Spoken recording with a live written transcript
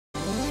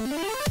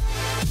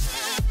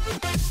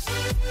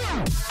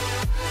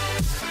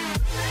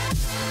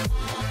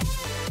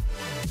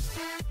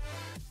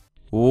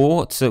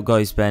What's up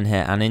guys, Ben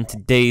here, and in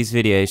today's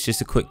video it's just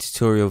a quick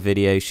tutorial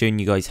video showing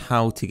you guys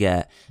how to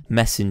get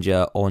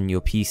Messenger on your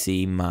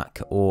PC,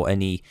 Mac or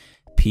any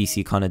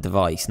PC kind of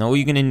device. Now all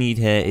you're going to need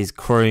here is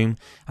Chrome,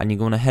 and you're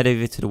going to head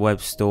over to the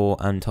web store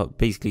and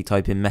basically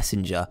type in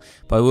Messenger,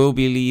 but I will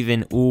be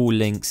leaving all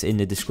links in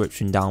the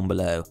description down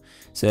below,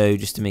 so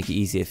just to make it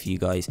easier for you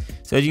guys.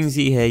 So as you can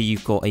see here,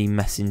 you've got a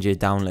Messenger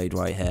download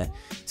right here.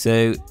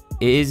 So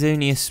it is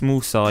only a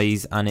small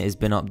size and it has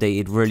been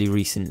updated really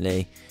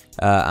recently.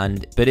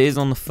 But it is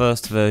on the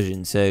first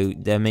version, so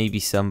there may be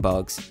some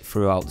bugs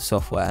throughout the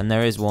software, and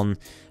there is one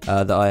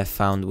that I have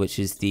found, which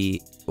is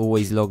the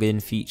always log in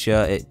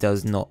feature. It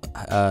does not,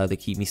 the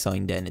keep me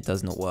signed in, it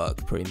does not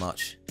work pretty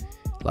much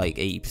like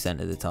 80%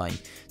 of the time.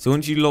 So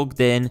once you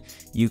logged in,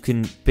 you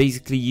can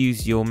basically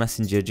use your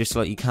Messenger just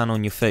like you can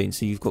on your phone.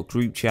 So you've got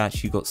group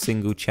chats, you've got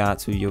single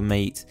chats with your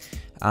mates,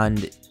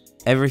 and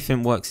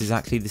everything works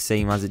exactly the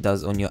same as it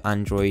does on your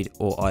Android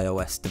or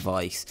iOS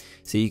device.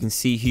 So you can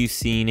see who's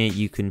seen it,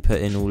 you can put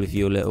in all of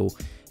your little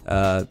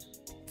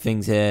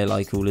things here,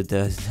 like all of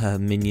the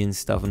minion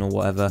stuff and or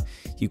whatever.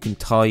 You can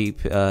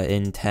type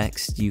in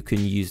text, you can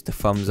use the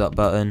thumbs up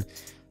button,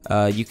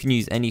 you can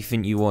use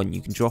anything you want.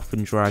 You can drop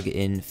and drag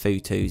in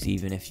photos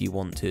even if you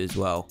want to as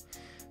well.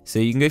 So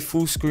you can go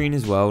full screen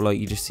as well, like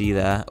you just see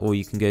there, or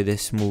you can go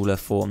this smaller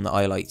form that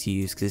I like to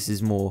use because this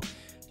is more,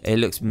 it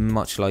looks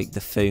much like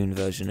the phone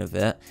version of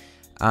it.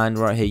 And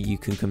right here you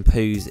can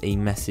compose a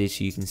message,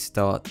 so you can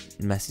start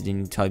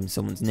messaging, typing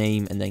someone's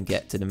name and then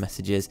get to the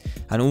messages,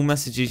 and all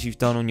messages you've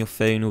done on your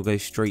phone will go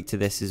straight to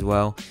this as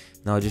well.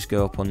 Now I'll just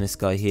go up on this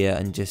guy here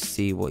and just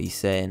see what he's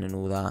saying and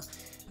all that,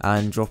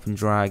 and drop and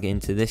drag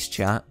into this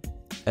chat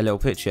a little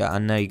picture,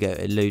 and there you go,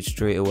 it loads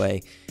straight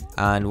away.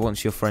 And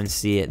once your friends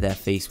see it, their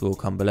face will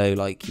come below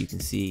like you can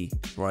see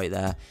right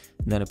there,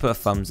 and then I put a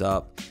thumbs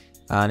up.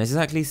 And it's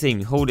exactly the same,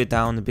 you hold it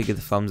down, the bigger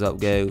the thumbs up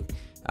go,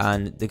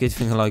 and the good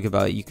thing I like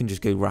about it, you can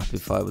just go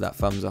rapid fire with that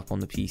thumbs up on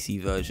the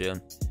PC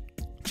version.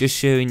 Just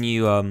showing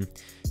you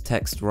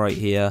text right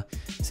here,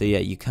 so yeah,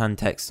 you can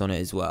text on it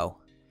as well.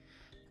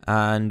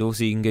 And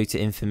also you can go to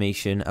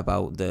information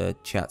about the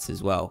chats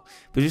as well.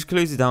 But just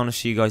close it down and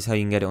show you guys how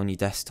you can get it on your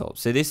desktop.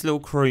 So this little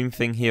Chrome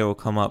thing here will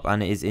come up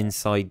and it is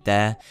inside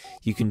there.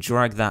 You can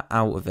drag that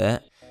out of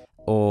it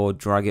or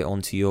drag it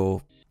onto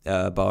your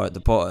bar at the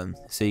bottom,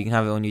 so you can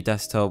have it on your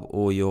desktop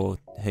or your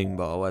home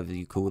bar, whatever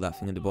you call that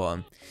thing at the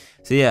bottom.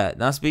 So yeah,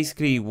 that's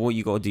basically what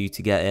you got to do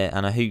to get it,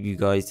 and I hope you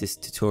guys, this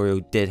tutorial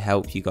did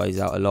help you guys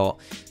out a lot.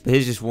 But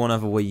here's just one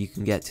other way you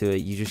can get to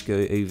it. You just go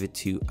over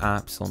to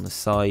apps on the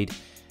side,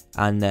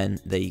 and then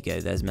there you go,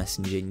 there's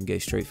Messenger, and you can go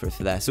straight for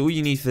there. So all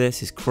you need for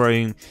this is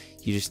Chrome.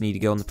 You just need to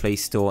go on the Play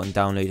Store and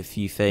download a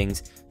few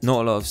things.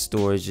 Not a lot of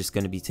storage is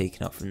going to be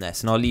taken up from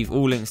this, and I'll leave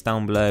all links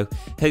down below.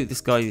 Hope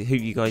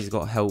you guys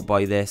got help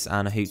by this,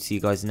 and I hope to see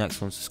you guys in the next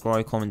one.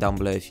 Subscribe, comment down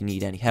below if you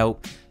need any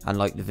help, and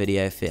like the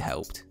video if it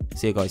helped.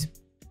 See you guys.